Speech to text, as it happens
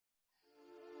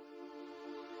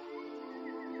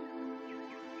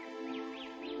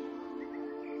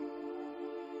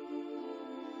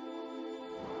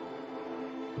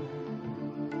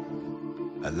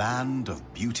a land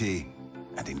of beauty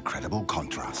and incredible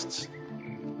contrasts.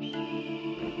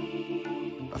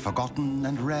 A forgotten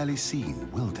and rarely seen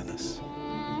wilderness.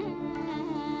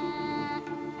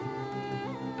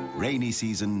 Rainy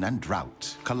season and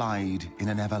drought collide in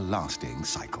an everlasting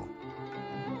cycle.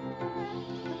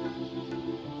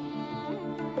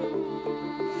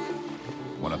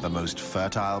 One of the most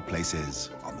fertile places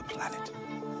on the planet.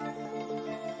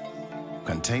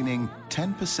 Containing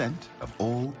 10% of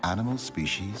all animal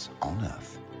species on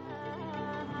Earth.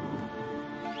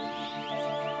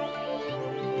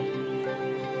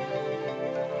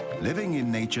 Living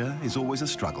in nature is always a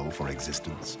struggle for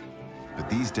existence. But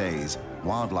these days,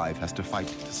 wildlife has to fight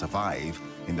to survive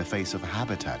in the face of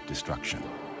habitat destruction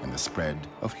and the spread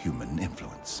of human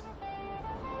influence.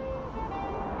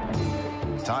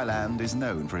 Thailand is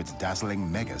known for its dazzling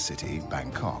megacity,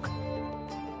 Bangkok.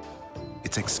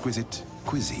 Its exquisite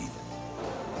cuisine.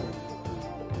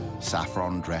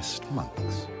 Saffron-dressed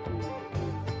monks.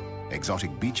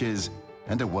 Exotic beaches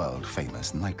and a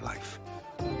world-famous nightlife.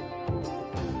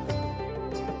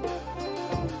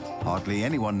 Hardly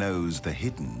anyone knows the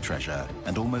hidden treasure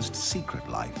and almost secret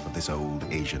life of this old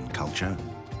Asian culture,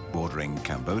 bordering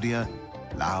Cambodia,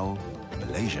 Laos,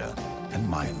 Malaysia, and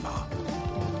Myanmar.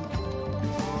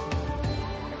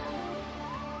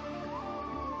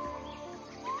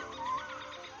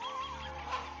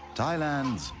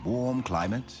 Thailand's warm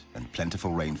climate and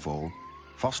plentiful rainfall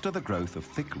foster the growth of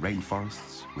thick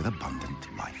rainforests with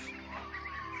abundant life.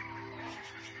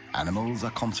 Animals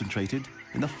are concentrated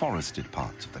in the forested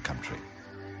parts of the country,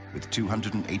 with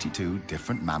 282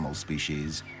 different mammal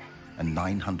species and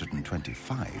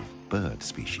 925 bird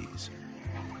species.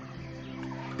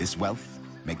 This wealth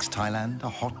makes Thailand a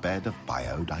hotbed of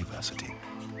biodiversity.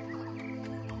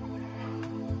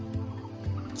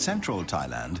 Central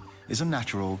Thailand is a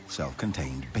natural,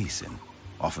 self-contained basin,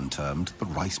 often termed the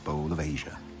Rice Bowl of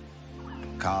Asia.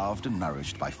 Carved and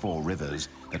nourished by 4 rivers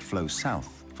that flow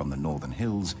south from the northern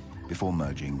hills before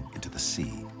merging into the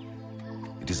sea.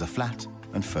 It is a flat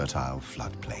and fertile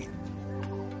floodplain.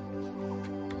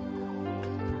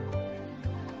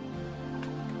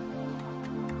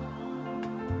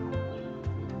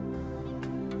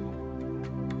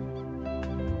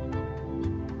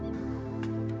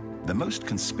 The most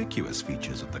conspicuous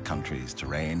features of the country's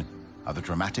terrain are the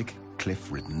dramatic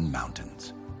cliff-ridden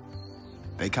mountains.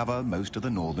 They cover most of the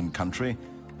northern country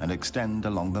and extend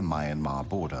along the Myanmar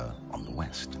border on the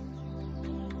west.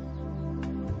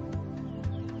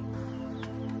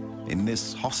 In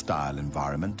this hostile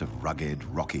environment of rugged,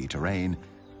 rocky terrain,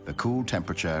 the cool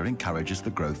temperature encourages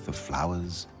the growth of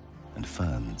flowers and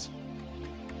ferns.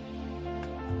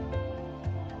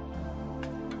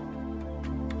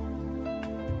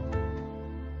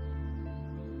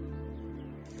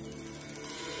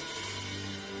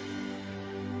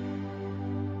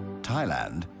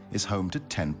 Thailand is home to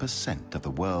 10% of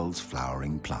the world's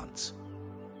flowering plants,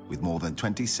 with more than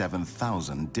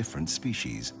 27,000 different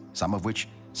species, some of which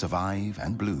survive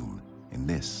and bloom in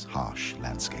this harsh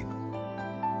landscape.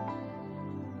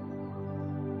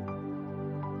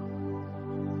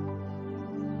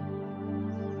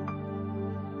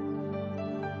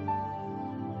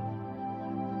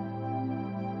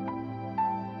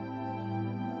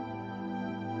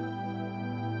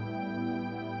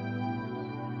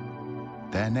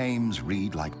 Their names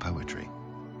read like poetry.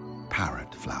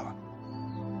 Parrot flower.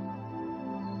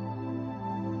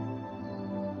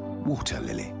 Water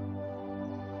lily.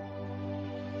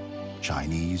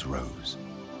 Chinese rose.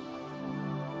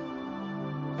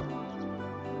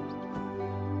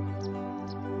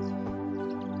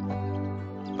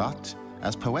 But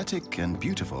as poetic and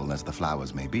beautiful as the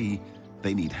flowers may be,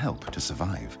 they need help to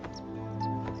survive.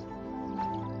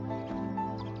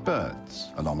 Birds,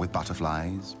 along with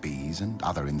butterflies, bees, and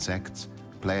other insects,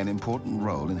 play an important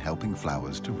role in helping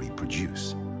flowers to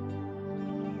reproduce.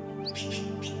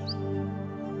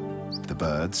 The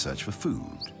birds search for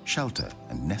food, shelter,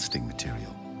 and nesting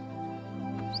material.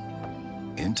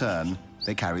 In turn,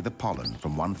 they carry the pollen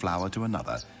from one flower to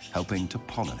another, helping to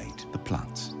pollinate the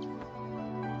plants.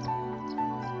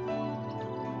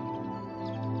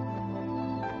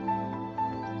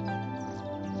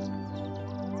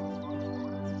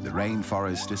 The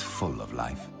rainforest is full of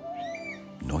life,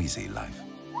 noisy life.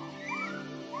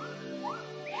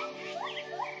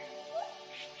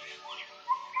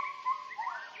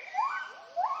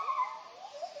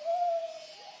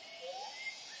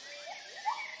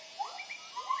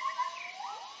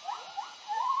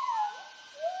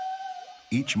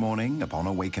 Each morning, upon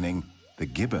awakening, the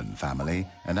gibbon family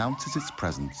announces its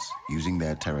presence using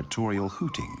their territorial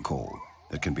hooting call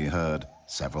that can be heard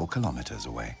several kilometers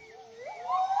away.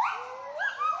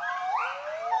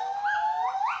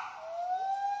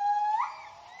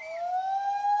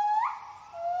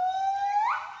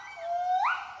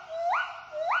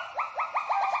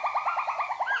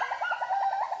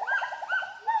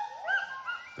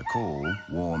 call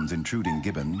warns intruding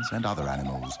gibbons and other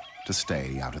animals to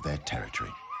stay out of their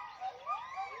territory.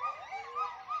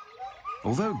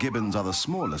 Although gibbons are the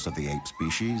smallest of the ape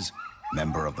species,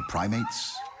 member of the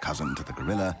primates, cousin to the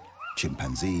gorilla,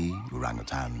 chimpanzee,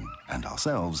 orangutan, and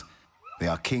ourselves, they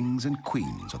are kings and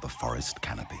queens of the forest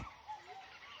canopy.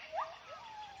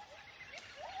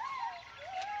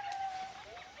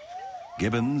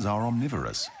 Gibbons are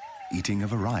omnivorous, eating a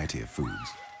variety of foods.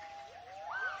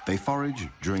 They forage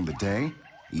during the day,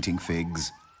 eating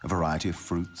figs, a variety of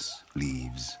fruits,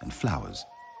 leaves, and flowers.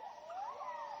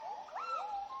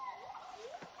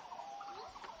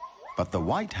 But the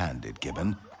white-handed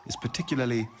gibbon is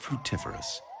particularly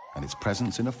fruitiferous, and its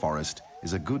presence in a forest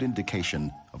is a good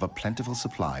indication of a plentiful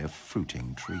supply of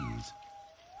fruiting trees.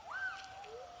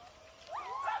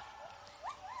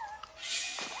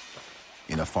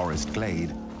 In a forest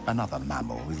glade, another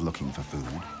mammal is looking for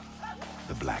food,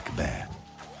 the black bear.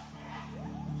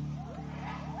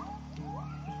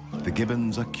 The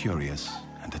gibbons are curious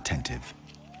and attentive,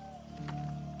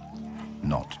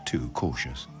 not too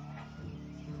cautious.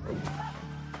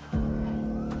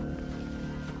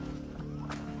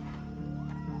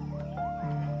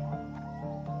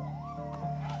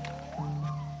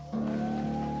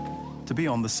 To be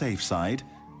on the safe side,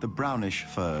 the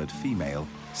brownish-furred female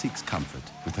seeks comfort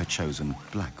with her chosen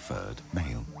black-furred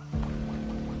male.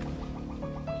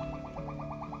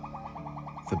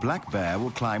 The black bear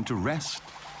will climb to rest,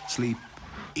 sleep,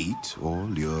 eat, or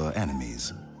lure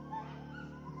enemies,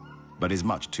 but is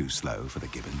much too slow for the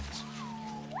gibbons.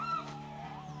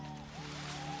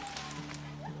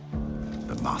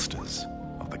 The masters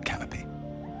of the canopy.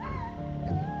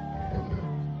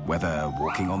 Whether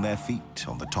walking on their feet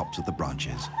on the tops of the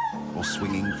branches or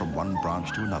swinging from one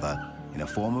branch to another in a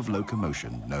form of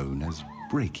locomotion known as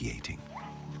brachiating.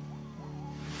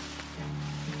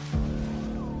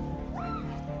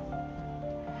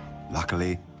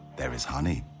 Luckily, there is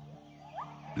honey,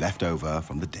 left over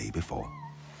from the day before.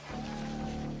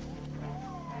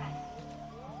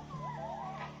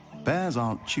 Bears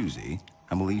aren't choosy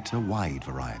and will eat a wide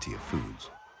variety of foods.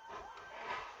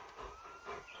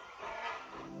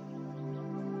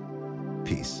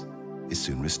 Peace is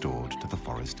soon restored to the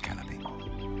forest canopy.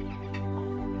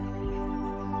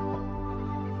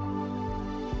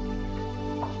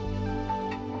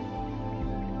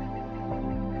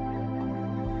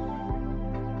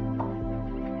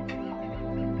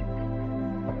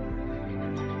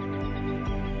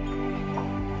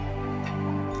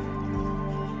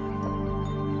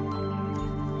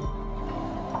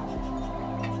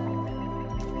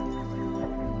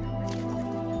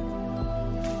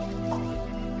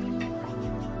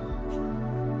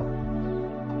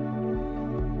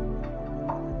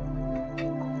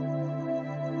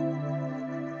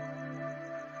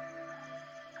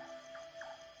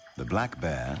 The black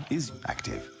bear is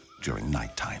active during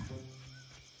nighttime.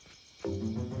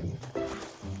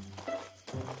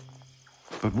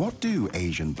 But what do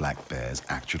Asian black bears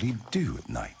actually do at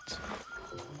night?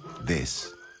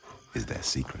 This is their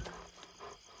secret.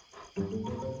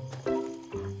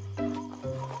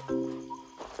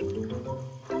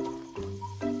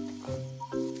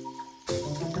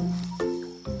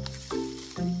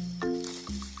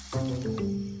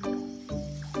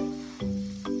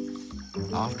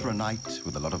 After a night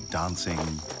with a lot of dancing,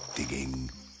 digging,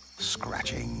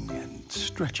 scratching, and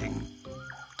stretching,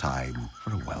 time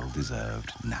for a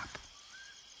well-deserved nap.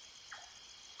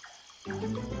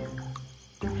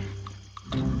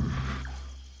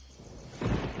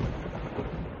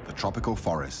 The tropical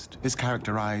forest is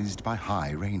characterized by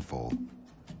high rainfall,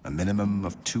 a minimum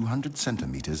of 200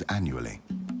 centimeters annually.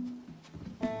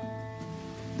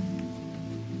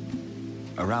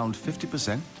 Around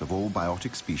 50% of all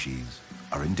biotic species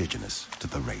are indigenous to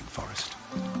the rainforest.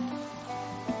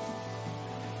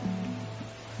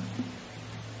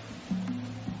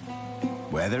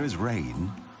 Where there is rain,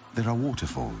 there are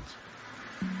waterfalls.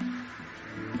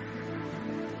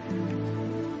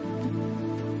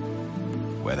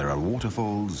 Where there are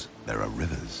waterfalls, there are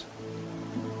rivers.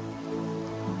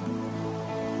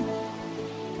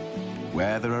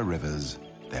 Where there are rivers,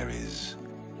 there is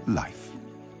life.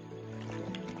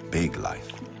 Big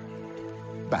life.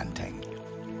 Banteng.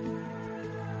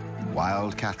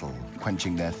 Wild cattle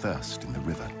quenching their thirst in the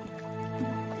river.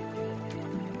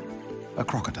 A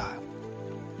crocodile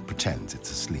pretends it's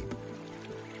asleep,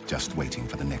 just waiting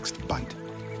for the next bite.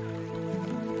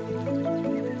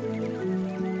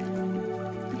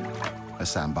 A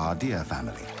sambar deer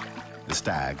family, the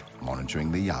stag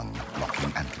monitoring the young,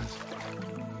 locking antlers.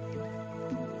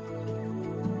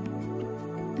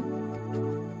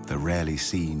 The rarely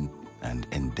seen and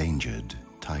endangered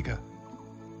tiger.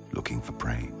 looking for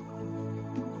prey.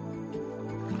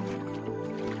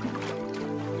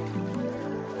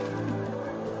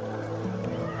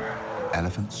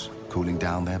 Elephants cooling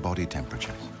down their body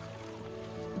temperatures.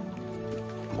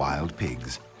 Wild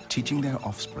pigs teaching their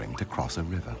offspring to cross a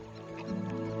river.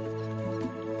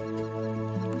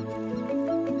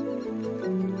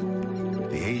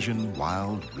 The Asian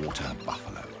wild water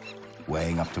buffalo,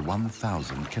 weighing up to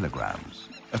 1,000 kilograms,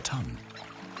 a ton,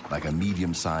 like a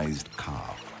medium-sized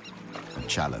calf, a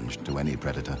challenge to any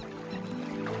predator.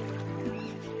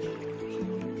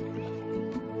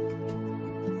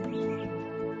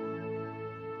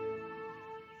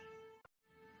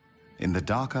 In the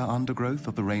darker undergrowth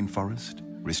of the rainforest,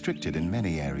 restricted in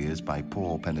many areas by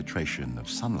poor penetration of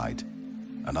sunlight,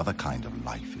 another kind of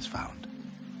life is found.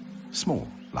 Small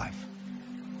life.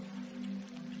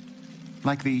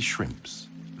 Like these shrimps,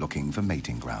 looking for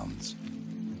mating grounds.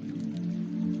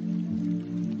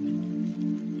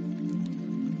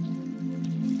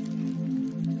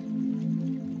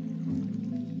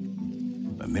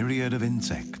 A myriad of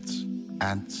insects,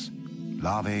 ants,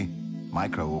 larvae,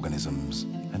 microorganisms,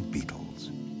 and beetles.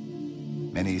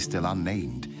 Many still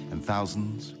unnamed, and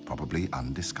thousands probably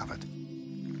undiscovered.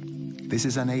 This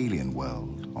is an alien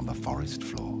world on the forest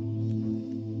floor.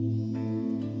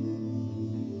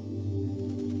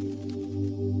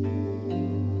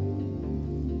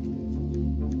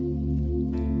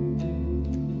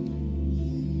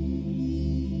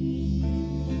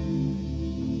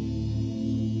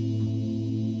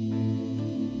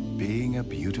 Being a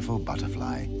beautiful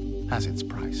butterfly has its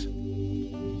price.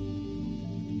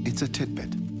 It's a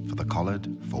tidbit for the collared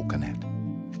falconet.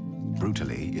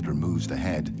 Brutally, it removes the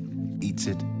head, eats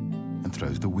it, and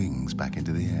throws the wings back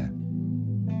into the air.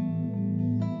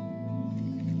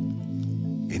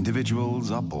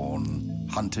 Individuals are born,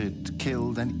 hunted,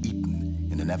 killed, and eaten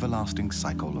in an everlasting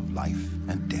cycle of life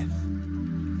and death.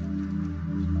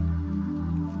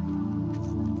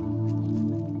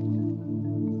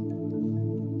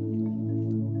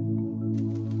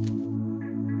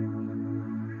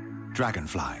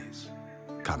 Dragonflies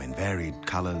come in varied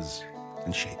colors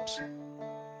and shapes.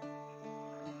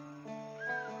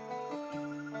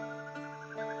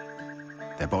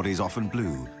 Their bodies often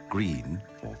blue, green,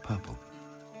 or purple.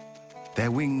 Their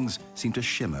wings seem to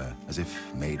shimmer as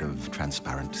if made of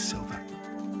transparent silver.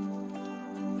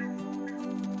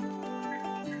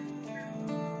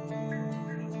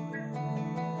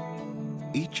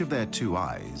 Each of their two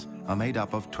eyes are made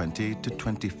up of 20 to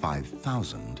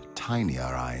 25,000 tinier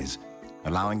eyes,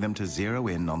 allowing them to zero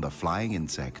in on the flying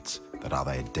insects that are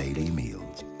their daily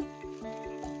meals.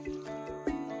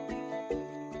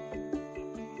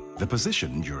 The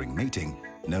position during mating,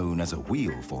 known as a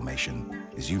wheel formation,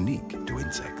 is unique to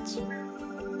insects.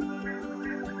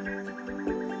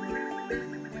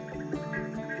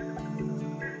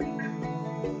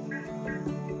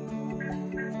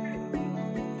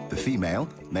 The female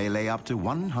may lay up to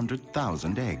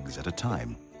 100,000 eggs at a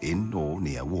time, in or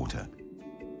near water.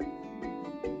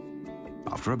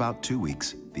 After about 2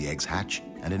 weeks, the eggs hatch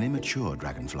and an immature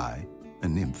dragonfly, a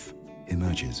nymph,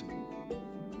 emerges.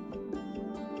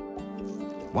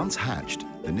 Once hatched,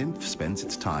 the nymph spends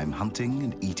its time hunting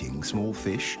and eating small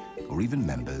fish or even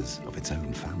members of its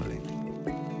own family.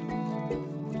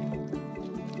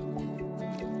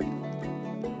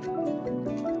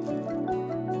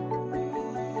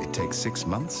 It takes 6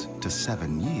 months to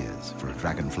 7 years for a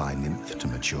dragonfly nymph to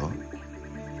mature.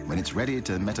 When it's ready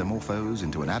to metamorphose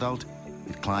into an adult,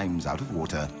 it climbs out of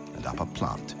water and up a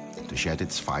plant to shed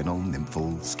its final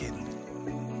nymphal skin.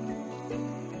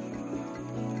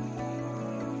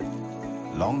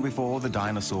 Long before the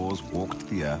dinosaurs walked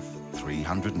the earth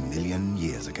 300 million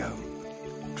years ago,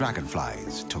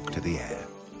 dragonflies took to the air.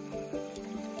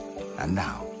 And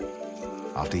now,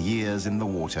 after years in the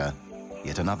water,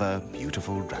 yet another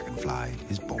beautiful dragonfly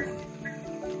is born.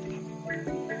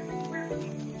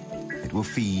 It will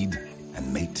feed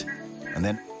and mate, and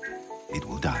then it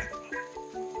will die.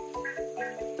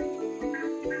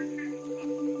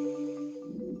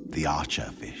 The archer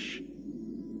fish.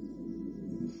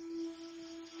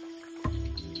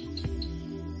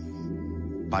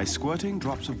 By squirting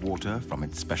drops of water from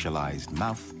its specialized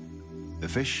mouth, the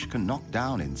fish can knock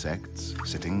down insects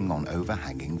sitting on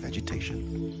overhanging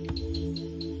vegetation.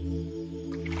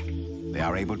 They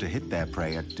are able to hit their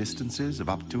prey at distances of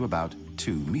up to about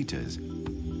 2 meters.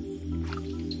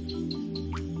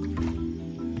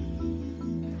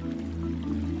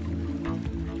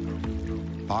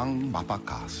 Bang Mapa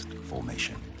Karst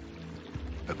Formation,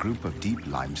 a group of deep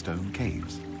limestone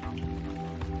caves.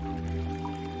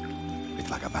 It's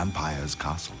like a vampire's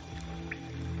castle.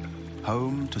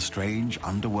 home to strange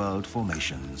underworld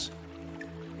formations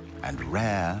and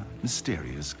rare,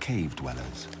 mysterious cave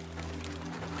dwellers,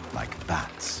 like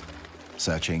bats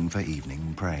searching for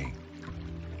evening prey.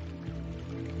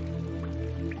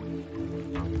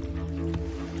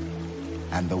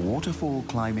 And the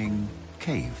waterfall-climbing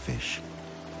cave fish,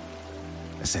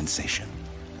 a sensation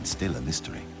and still a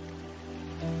mystery.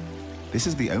 This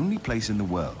is the only place in the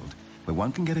world where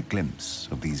one can get a glimpse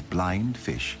of these blind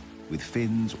fish with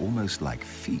fins almost like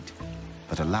feet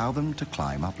that allow them to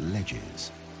climb up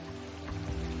ledges.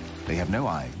 They have no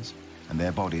eyes, and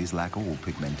their bodies lack all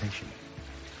pigmentation.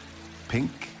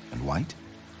 Pink and white,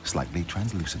 slightly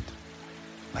translucent,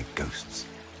 like ghosts.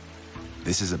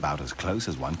 This is about as close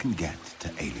as one can get to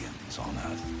aliens on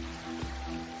Earth.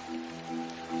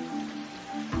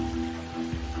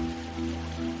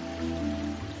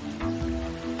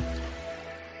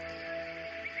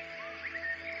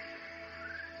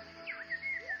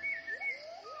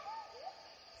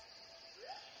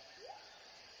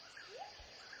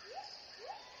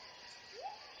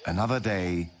 Another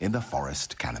day in the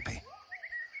forest canopy.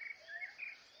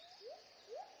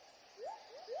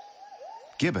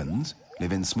 Gibbons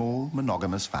live in small,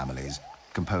 monogamous families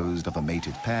composed of a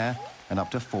mated pair and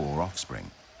up to 4 offspring.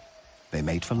 They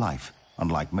mate for life,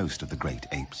 unlike most of the great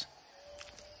apes.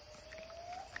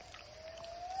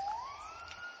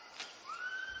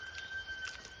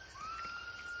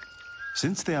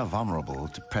 Since they are vulnerable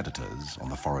to predators on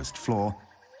the forest floor,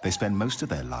 they spend most of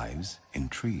their lives in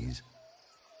trees.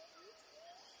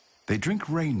 They drink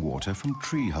rainwater from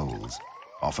tree holes,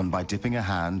 often by dipping a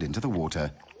hand into the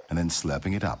water and then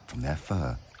slurping it up from their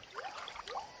fur.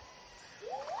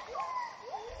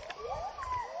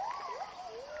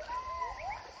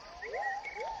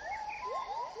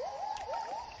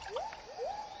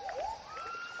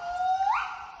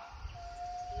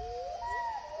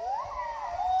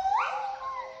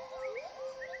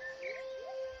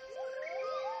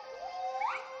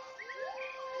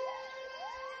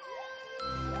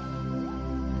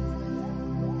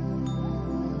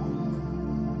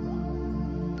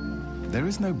 There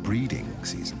is no breeding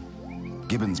season.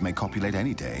 Gibbons may copulate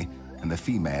any day, and the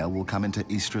female will come into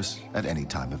estrus at any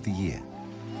time of the year.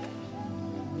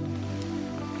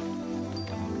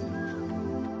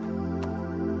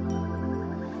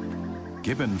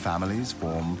 Gibbon families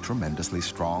form tremendously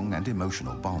strong and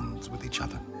emotional bonds with each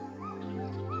other.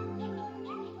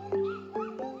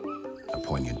 A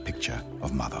poignant picture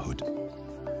of motherhood.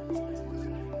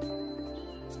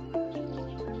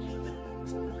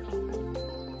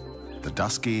 The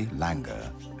dusky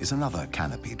langur is another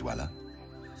canopy dweller.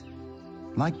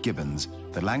 Like gibbons,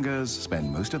 the langurs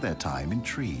spend most of their time in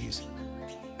trees.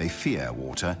 They fear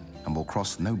water and will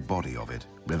cross no body of it,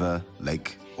 river,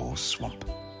 lake, or swamp.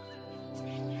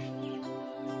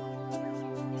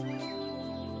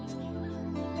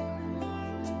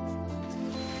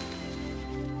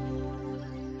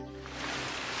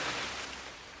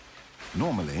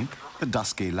 Normally, the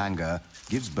dusky langur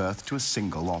gives birth to a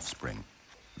single offspring.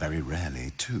 Very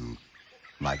rarely 2,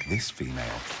 like this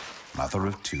female, mother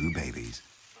of 2 babies.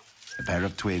 A pair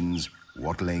of twins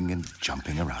waddling and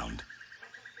jumping around.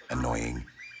 Annoying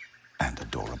and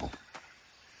adorable.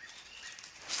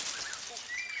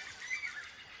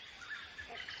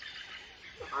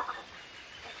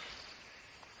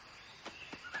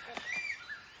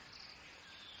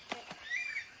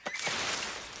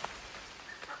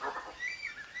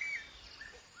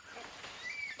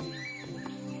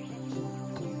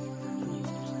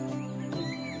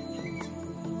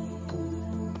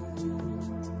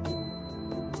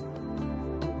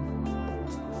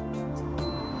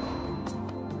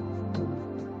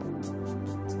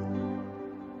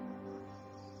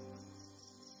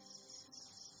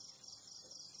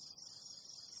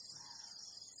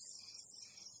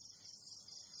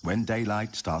 When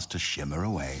daylight starts to shimmer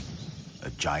away, a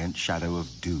giant shadow of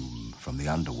doom from the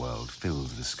underworld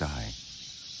fills the sky.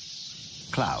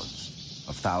 Clouds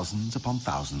of thousands upon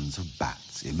thousands of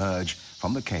bats emerge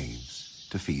from the caves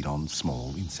to feed on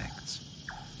small insects.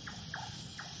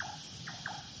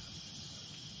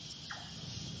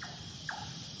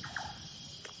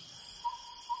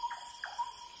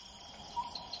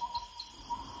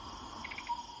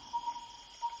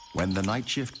 When the night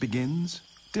shift begins,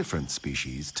 different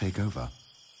species take over.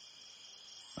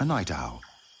 A night owl,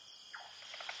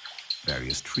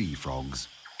 various tree frogs,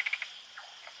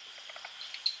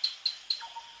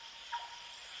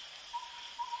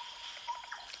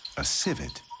 a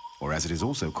civet, or as it is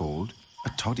also called, a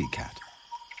toddy cat,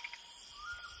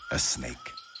 a snake,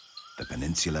 the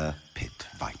peninsular pit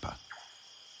viper.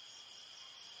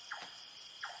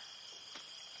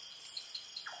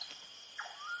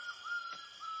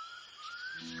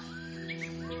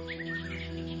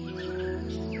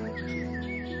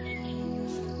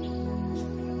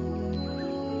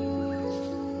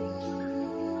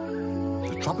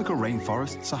 Tropical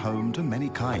rainforests are home to many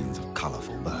kinds of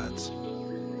colorful birds.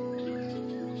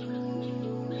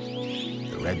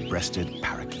 The red-breasted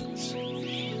parakeets,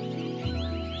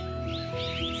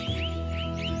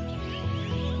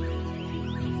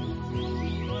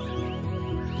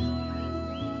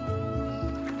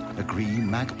 a green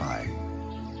magpie,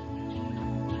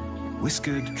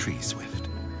 whiskered tree swift,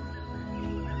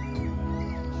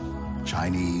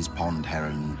 Chinese pond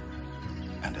heron,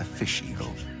 and a fish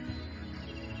eagle,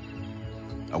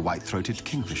 a white-throated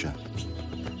kingfisher,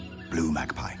 blue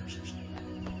magpie,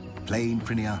 plain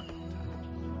prinia,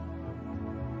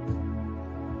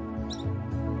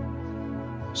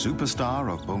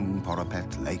 superstar of Bung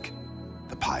Porapet Lake,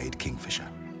 the pied kingfisher.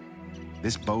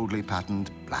 This boldly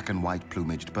patterned black and white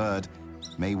plumaged bird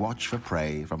may watch for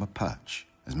prey from a perch,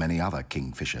 as many other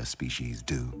kingfisher species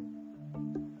do.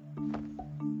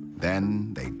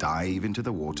 Then they dive into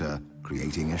the water,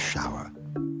 creating a shower,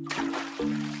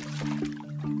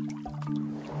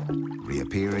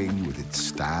 reappearing with its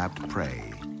stabbed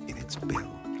prey in its bill.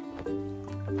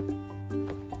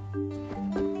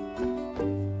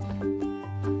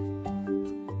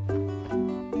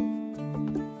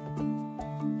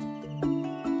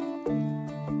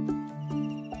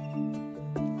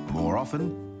 More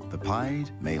often, the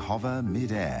pied may hover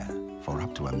mid-air for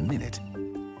up to a minute,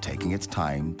 taking its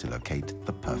time to locate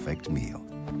the perfect meal.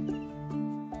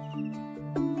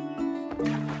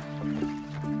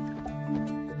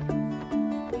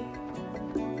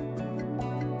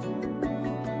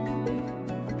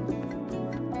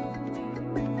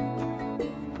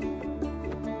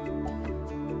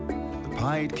 The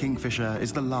pied kingfisher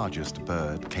is the largest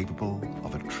bird capable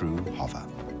of a true hover.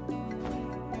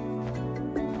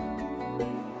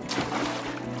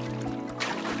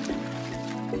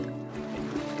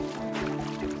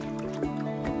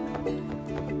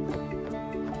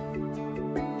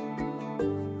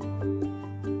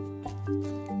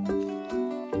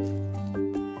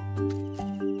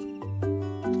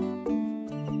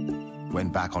 When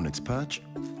back on its perch,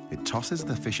 it tosses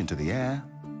the fish into the air,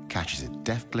 catches it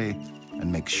deftly,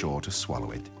 and makes sure to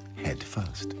swallow it head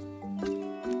first.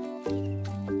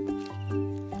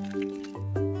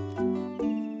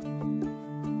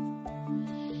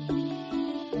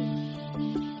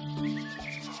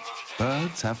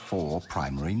 Birds have 4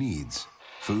 primary needs: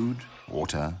 food,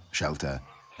 water, shelter,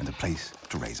 and a place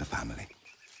to raise a family.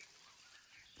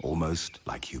 Almost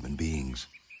like human beings.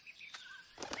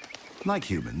 Like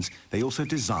humans, they also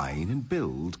design and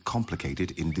build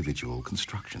complicated individual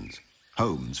constructions,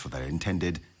 homes for their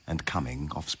intended and coming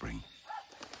offspring.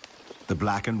 The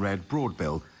black and red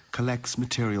broadbill collects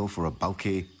material for a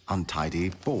bulky, untidy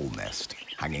ball nest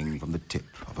hanging from the tip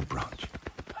of a branch.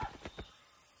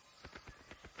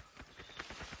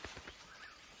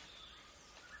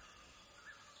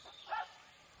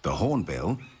 The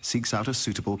hornbill seeks out a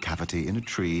suitable cavity in a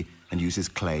tree and uses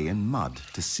clay and mud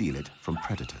to seal it from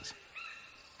predators.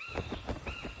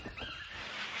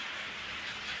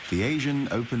 The Asian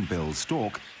open-billed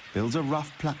stork builds a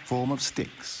rough platform of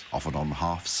sticks, often on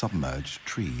half-submerged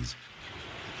trees.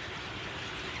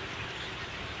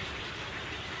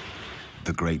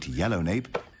 The great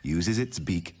yellownape uses its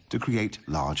beak to create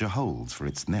larger holes for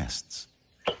its nests.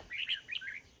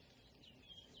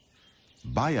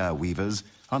 Baya weavers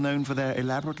are known for their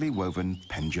elaborately woven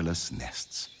pendulous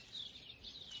nests.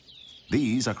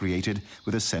 These are created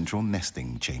with a central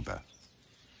nesting chamber.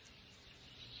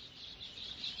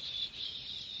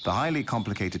 The highly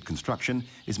complicated construction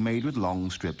is made with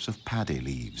long strips of paddy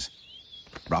leaves,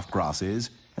 rough grasses,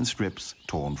 and strips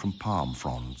torn from palm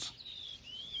fronds.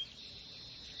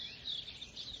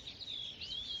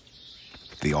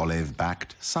 The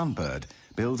olive-backed sunbird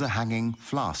builds a hanging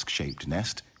flask-shaped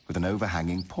nest with an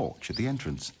overhanging porch at the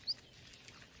entrance.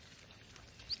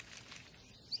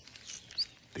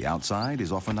 The outside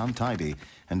is often untidy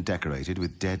and decorated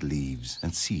with dead leaves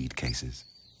and seed cases.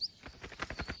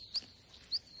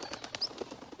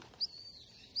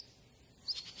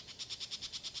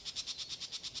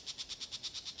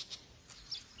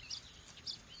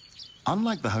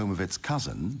 Unlike the home of its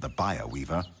cousin, the Baya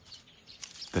weaver,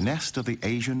 the nest of the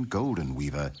Asian golden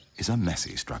weaver is a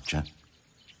messy structure.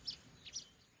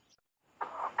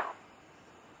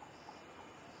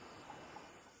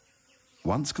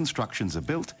 Once constructions are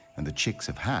built and the chicks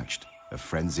have hatched, a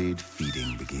frenzied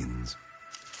feeding begins.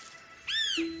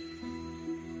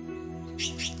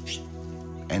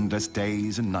 Endless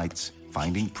days and nights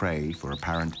finding prey for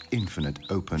apparent infinite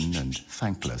open and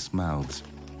thankless mouths.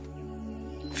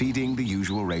 Feeding the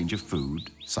usual range of food,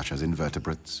 such as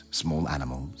invertebrates, small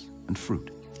animals, and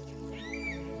fruit.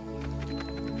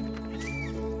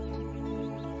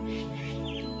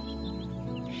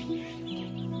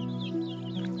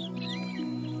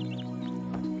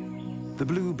 The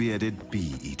blue-bearded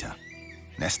bee-eater,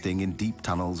 nesting in deep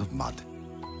tunnels of mud,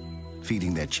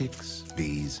 feeding their chicks,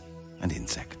 bees, and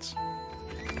insects.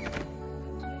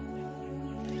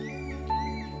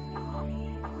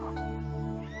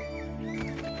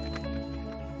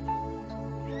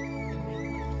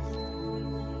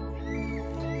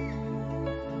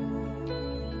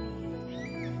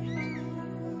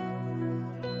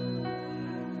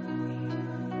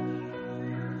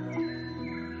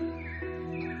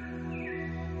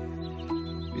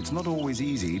 It's not always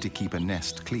easy to keep a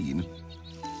nest clean.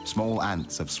 Small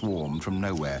ants have swarmed from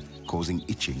nowhere, causing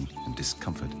itching and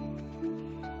discomfort.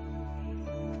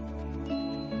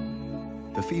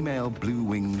 The female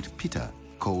blue-winged pitta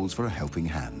calls for a helping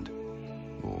hand,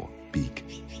 or beak.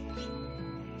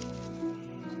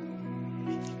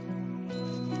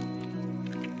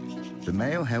 The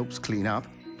male helps clean up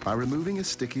by removing a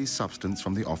sticky substance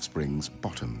from the offspring's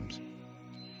bottoms.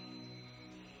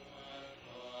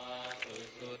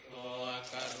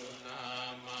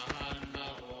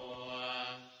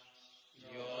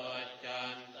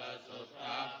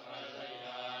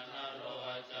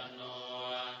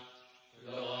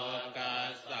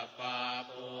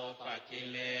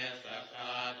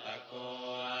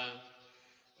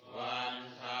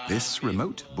 This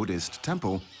remote Buddhist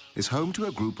temple is home to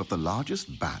a group of the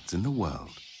largest bats in the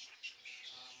world,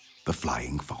 the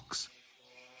flying fox.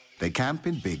 They camp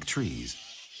in big trees.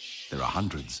 There are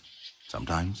hundreds,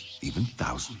 sometimes even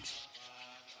thousands.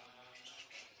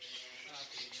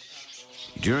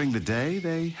 During the day,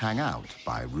 they hang out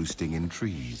by roosting in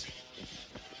trees,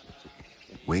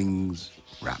 wings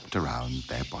wrapped around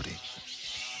their body,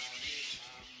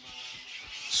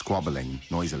 squabbling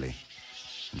noisily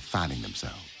and fanning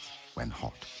themselves when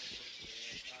hot.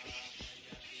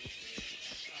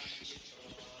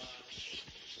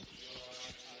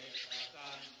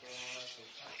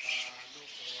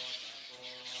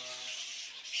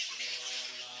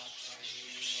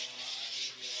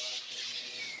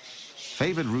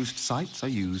 Favored roost sites are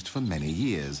used for many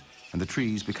years, and the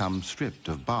trees become stripped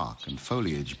of bark and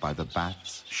foliage by the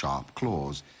bats' sharp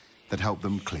claws that help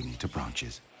them cling to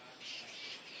branches.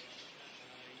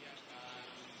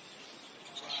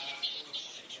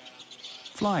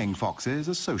 Flying foxes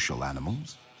are social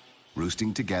animals,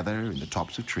 roosting together in the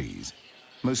tops of trees,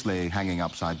 mostly hanging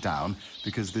upside down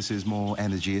because this is more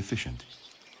energy efficient.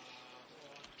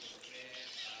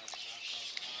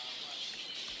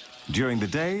 During the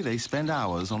day, they spend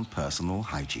hours on personal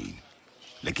hygiene,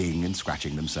 licking and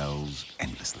scratching themselves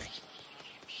endlessly.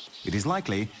 It is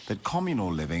likely that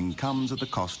communal living comes at the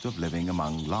cost of living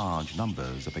among large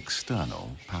numbers of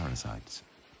external parasites.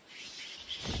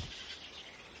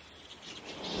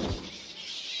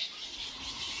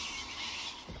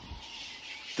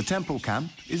 The temple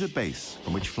camp is a base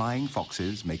from which flying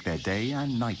foxes make their day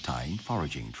and nighttime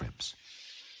foraging trips.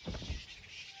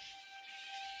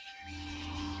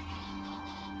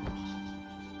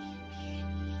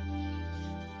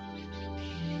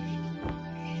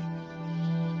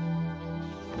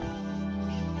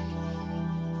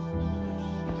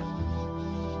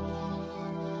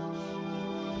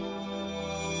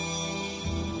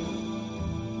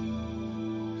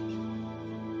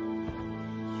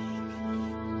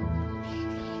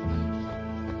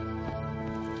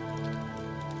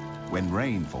 When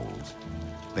rain falls,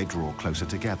 they draw closer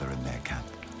together in their camp,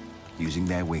 using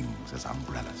their wings as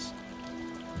umbrellas.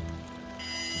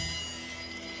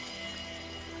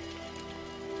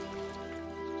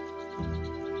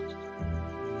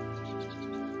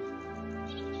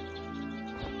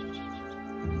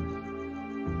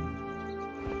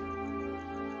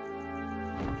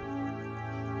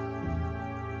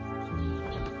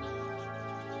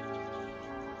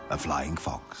 A flying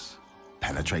fox,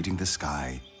 penetrating the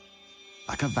sky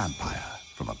like a vampire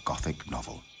from a Gothic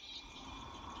novel.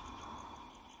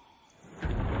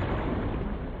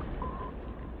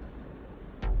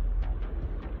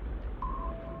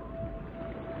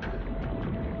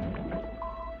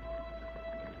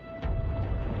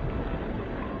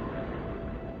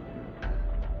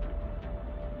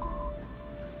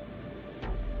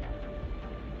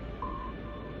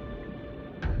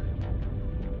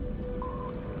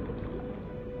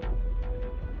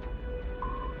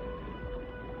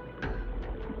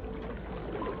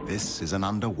 This is an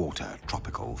underwater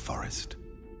tropical forest,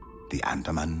 the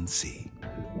Andaman Sea.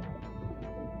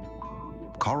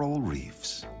 Coral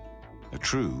reefs, a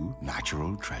true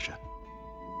natural treasure.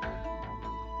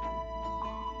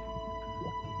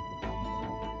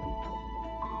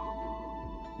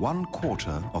 One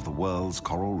quarter of the world's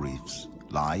coral reefs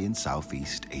lie in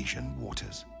Southeast Asian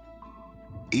waters.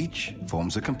 Each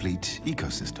forms a complete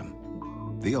ecosystem,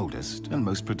 the oldest and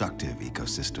most productive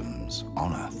ecosystems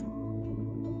on Earth.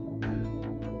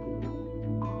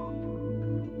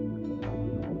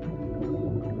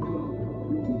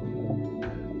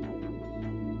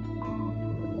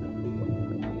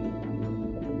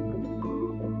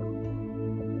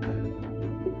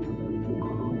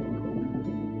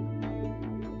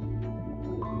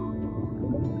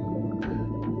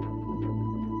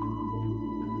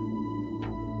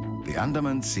 The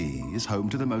Andaman Sea is home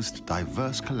to the most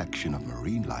diverse collection of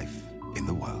marine life in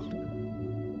the world.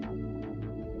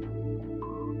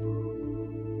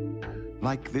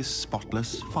 Like this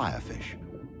spotless firefish.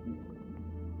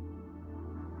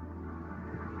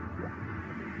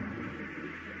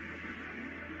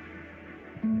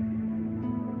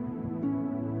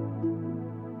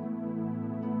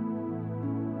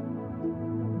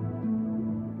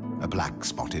 A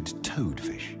black-spotted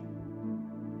toadfish.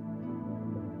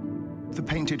 The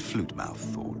painted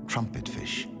flutemouth or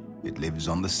trumpetfish. It lives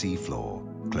on the sea floor,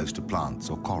 close to plants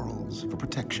or corals for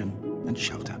protection and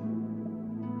shelter.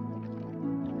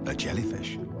 A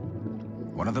jellyfish,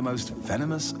 one of the most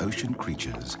venomous ocean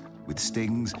creatures with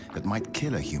stings that might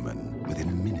kill a human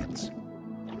within minutes.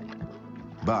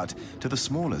 But to the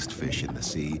smallest fish in the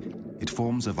sea, it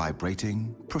forms a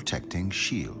vibrating, protecting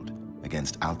shield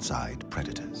against outside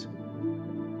predators.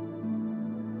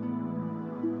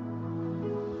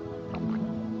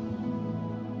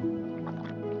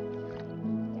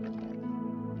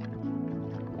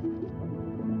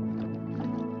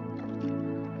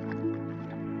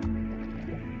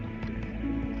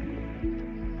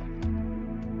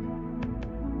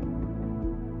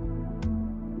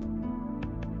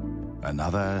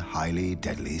 Another highly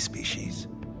deadly species,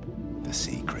 the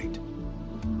sea crate.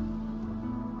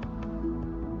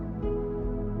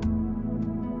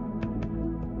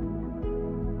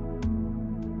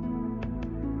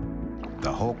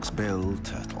 The hawksbill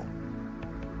turtle.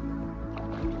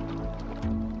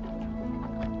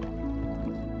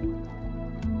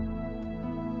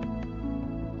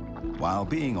 While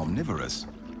being omnivorous,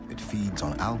 it feeds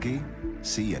on algae,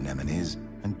 sea anemones,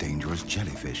 and dangerous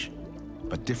jellyfish.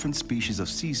 But different species of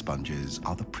sea sponges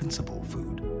are the principal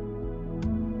food.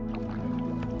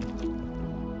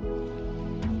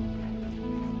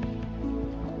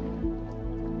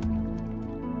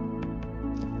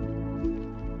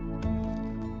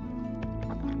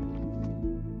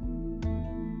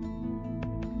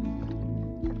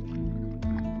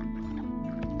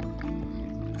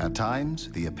 At times,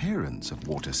 the appearance of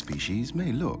water species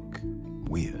may look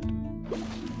weird.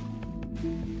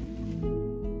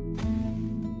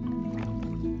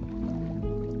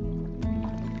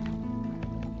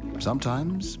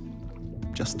 Sometimes,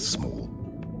 just small.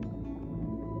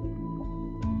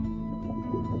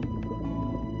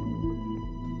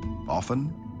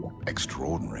 Often,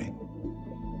 extraordinary.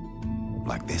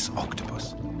 Like this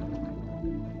octopus.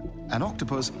 An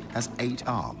octopus has 8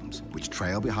 arms, which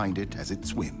trail behind it as it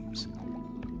swims.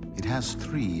 It has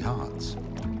 3 hearts,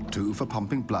 2 for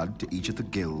pumping blood to each of the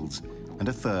gills, and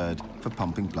a third for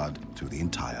pumping blood through the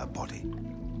entire body.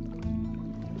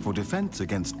 For defense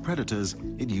against predators,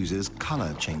 it uses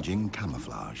color-changing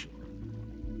camouflage.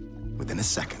 Within a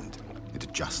second, it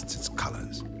adjusts its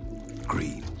colors.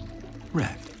 Green,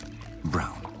 red,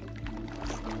 brown.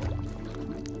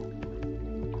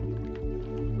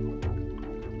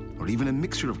 Or even a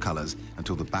mixture of colors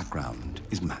until the background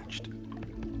is matched.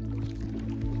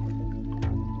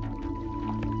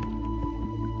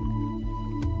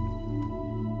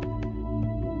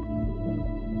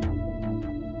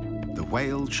 The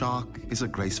whale shark is a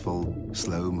graceful,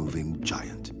 slow-moving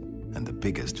giant and the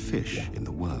biggest fish in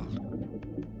the world.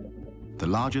 The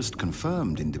largest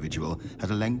confirmed individual had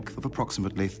a length of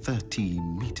approximately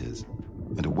 13 meters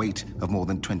and a weight of more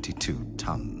than 22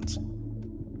 tons.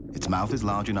 Its mouth is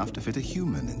large enough to fit a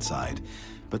human inside,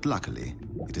 but luckily,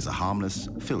 it is a harmless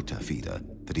filter feeder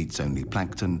that eats only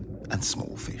plankton and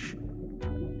small fish.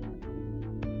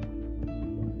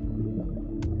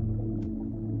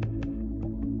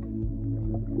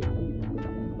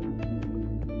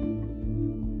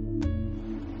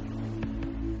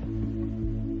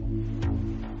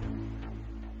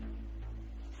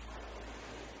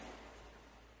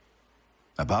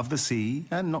 Above the sea,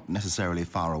 and not necessarily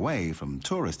far away from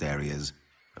tourist areas,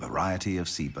 a variety of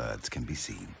seabirds can be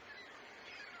seen.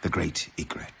 The great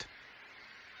egret,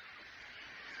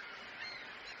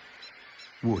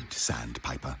 wood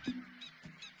sandpiper,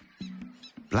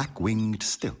 black-winged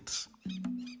stilts,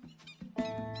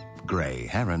 grey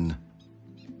heron,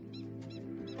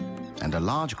 and a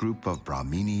large group of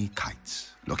Brahmini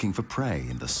kites looking for prey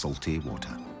in the salty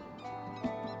water.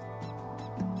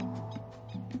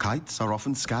 Kites are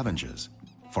often scavengers,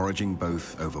 foraging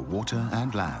both over water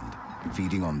and land,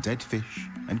 feeding on dead fish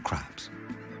and crabs.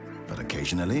 But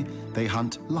occasionally, they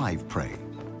hunt live prey,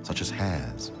 such as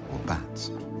hares or bats.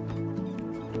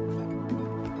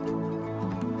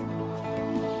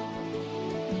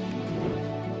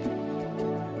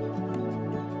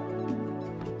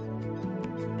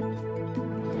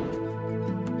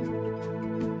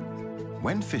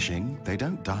 When fishing, they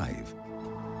don't dive.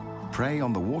 Prey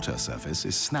on the water surface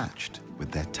is snatched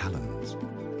with their talons.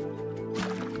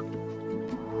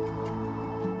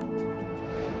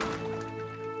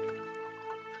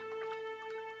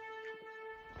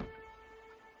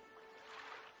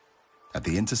 At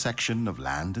the intersection of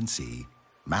land and sea,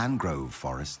 mangrove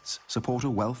forests support a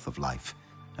wealth of life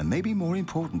and may be more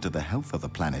important to the health of the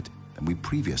planet than we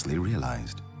previously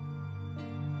realized.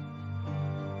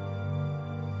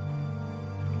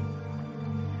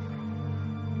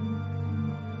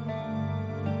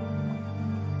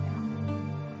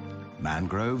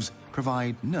 Mangroves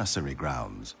provide nursery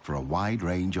grounds for a wide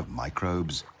range of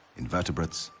microbes,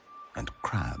 invertebrates, and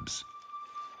crabs.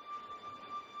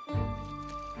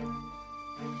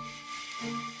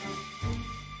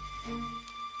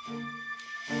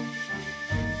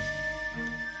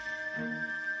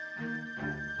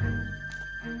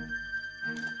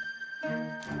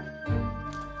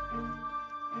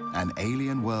 An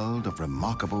alien world of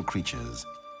remarkable creatures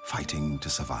fighting to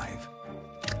survive.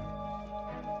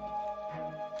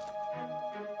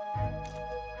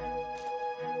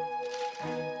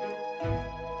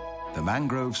 The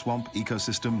mangrove swamp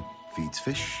ecosystem feeds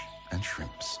fish and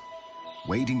shrimps,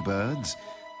 wading birds,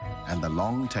 and the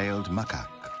long-tailed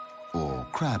macaque, or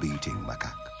crab-eating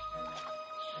macaque.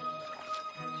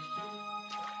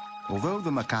 Although the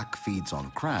macaque feeds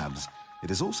on crabs, it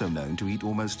is also known to eat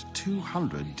almost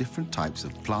 200 different types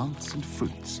of plants and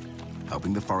fruits,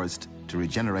 helping the forest to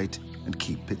regenerate and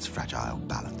keep its fragile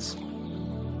balance.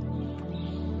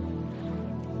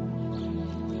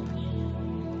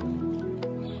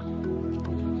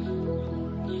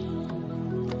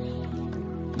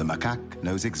 The macaque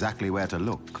knows exactly where to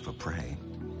look for prey.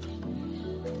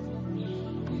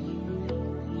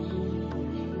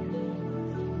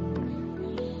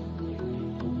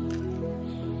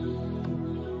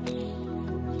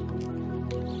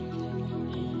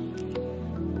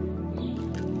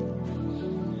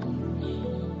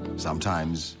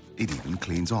 Sometimes it even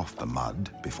cleans off the mud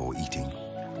before eating.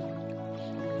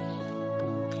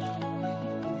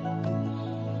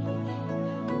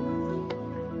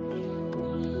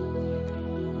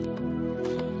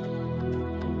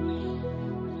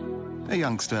 A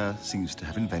youngster seems to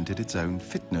have invented its own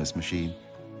fitness machine.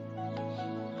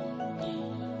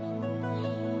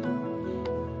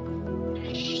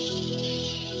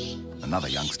 Another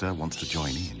youngster wants to join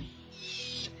in.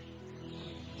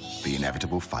 The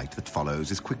inevitable fight that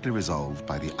follows is quickly resolved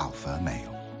by the alpha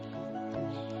male.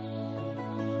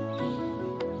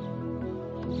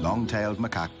 Long-tailed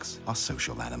macaques are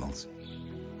social animals.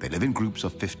 They live in groups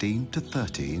of 15 to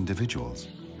 30 individuals.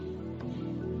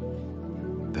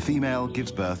 The female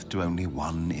gives birth to only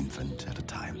one infant at a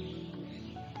time.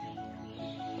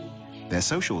 Their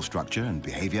social structure and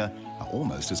behavior are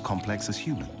almost as complex as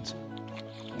humans.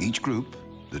 Each group,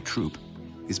 the troop,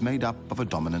 is made up of a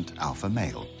dominant alpha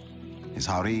male, his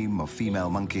harem of female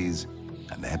monkeys,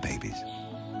 and their babies.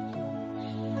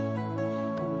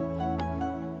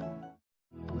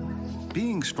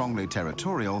 Being strongly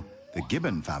territorial, the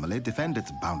gibbon family defend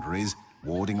its boundaries,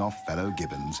 warding off fellow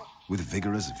gibbons with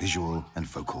vigorous visual and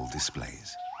vocal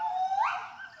displays.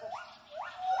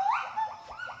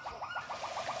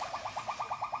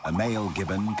 A male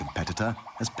gibbon competitor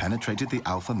has penetrated the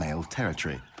alpha male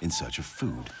territory in search of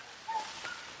food.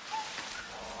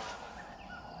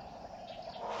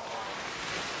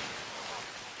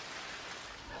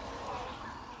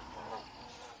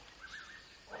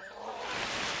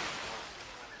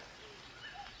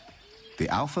 The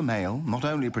alpha male, not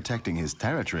only protecting his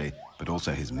territory, but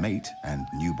also his mate and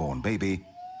newborn baby,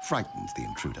 frightens the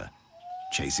intruder,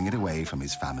 chasing it away from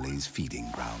his family's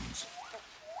feeding grounds.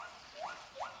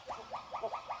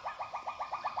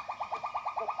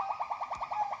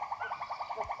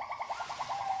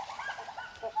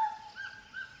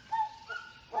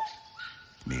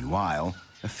 Meanwhile,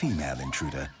 a female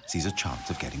intruder sees a chance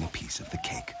of getting a piece of the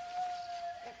cake.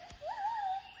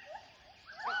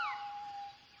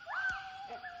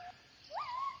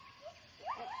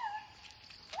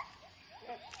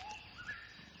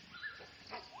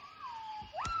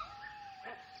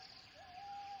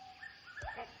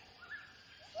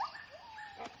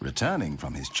 Returning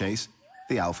from his chase,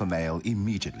 the alpha male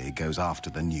immediately goes after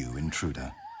the new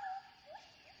intruder.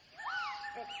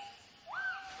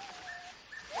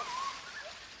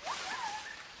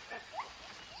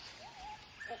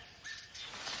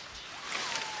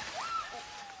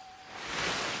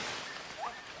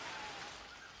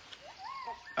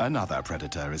 Another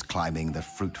predator is climbing the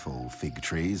fruitful fig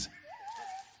trees.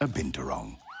 A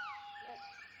binturong.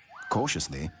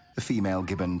 Cautiously, the female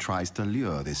gibbon tries to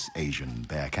lure this Asian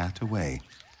bearcat away.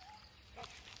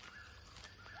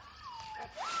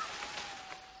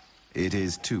 It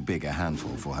is too big a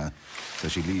handful for her, so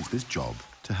she leaves this job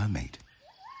to her mate.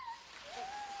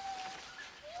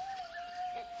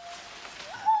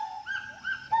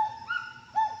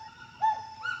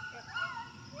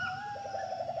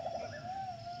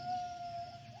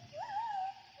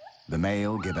 The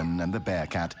male gibbon and the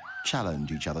bearcat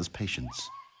challenge each other's patience.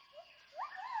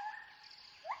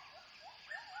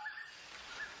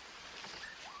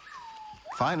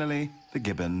 Finally, the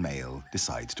gibbon male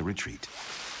decides to retreat,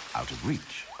 out of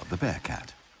reach of the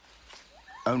bearcat,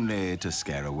 only to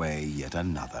scare away yet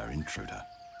another intruder,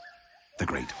 the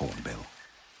great hornbill.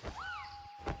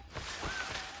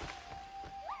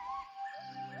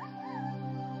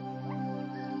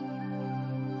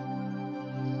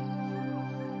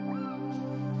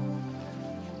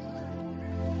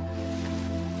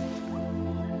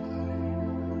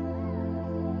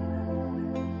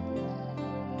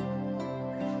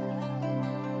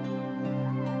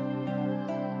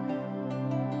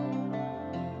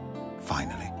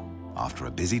 Finally, after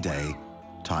a busy day,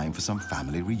 time for some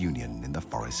family reunion in the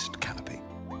forest canopy.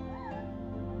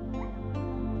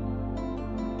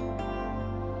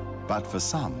 But for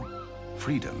some,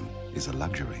 freedom is a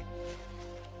luxury.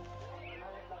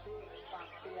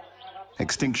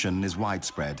 Extinction is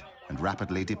widespread and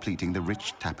rapidly depleting the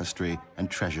rich tapestry and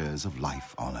treasures of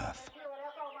life on Earth.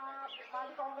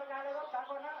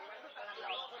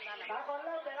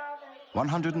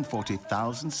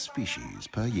 140,000 species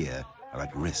per year are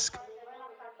at risk.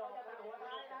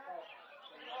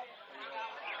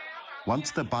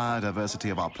 Once the biodiversity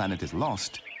of our planet is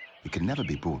lost, it can never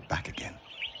be brought back again.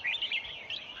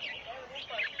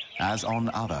 As on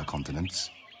other continents,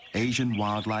 Asian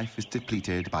wildlife is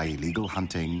depleted by illegal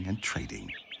hunting and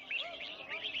trading.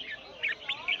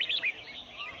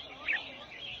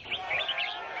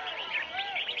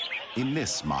 In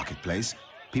this marketplace,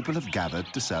 people have gathered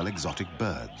to sell exotic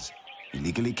birds,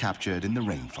 illegally captured in the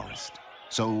rainforest,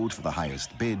 sold for the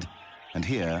highest bid, and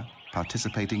here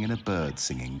participating in a bird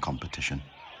singing competition.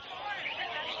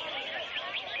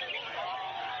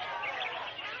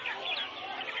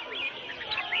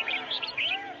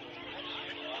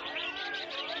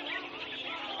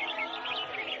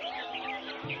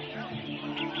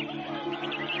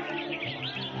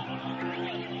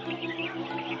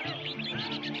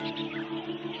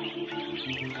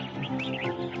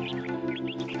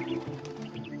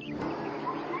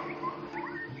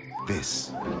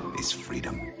 This is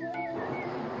freedom.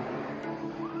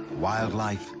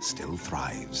 Wildlife still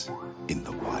thrives in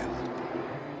the wild.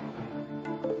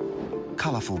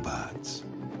 Colorful birds,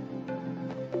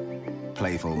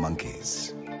 playful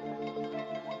monkeys,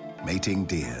 mating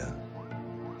deer,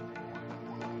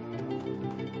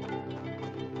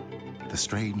 the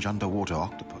strange underwater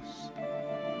octopus,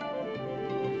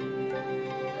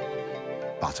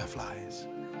 butterflies,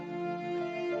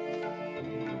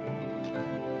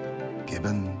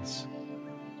 gibbons,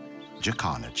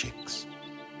 jacana chicks,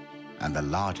 and the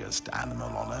largest animal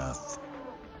on Earth,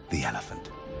 the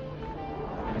elephant.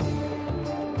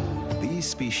 These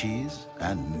species,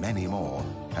 and many more,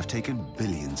 have taken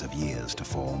billions of years to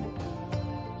form.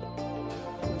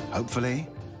 Hopefully,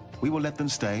 we will let them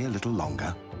stay a little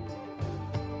longer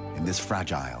in this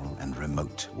fragile and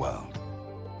remote world.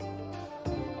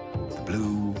 The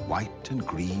blue, white, and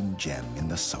green gem in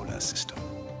the solar system.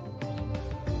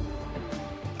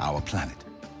 Our planet,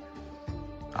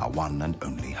 our one and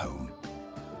only home,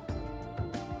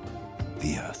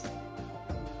 the Earth.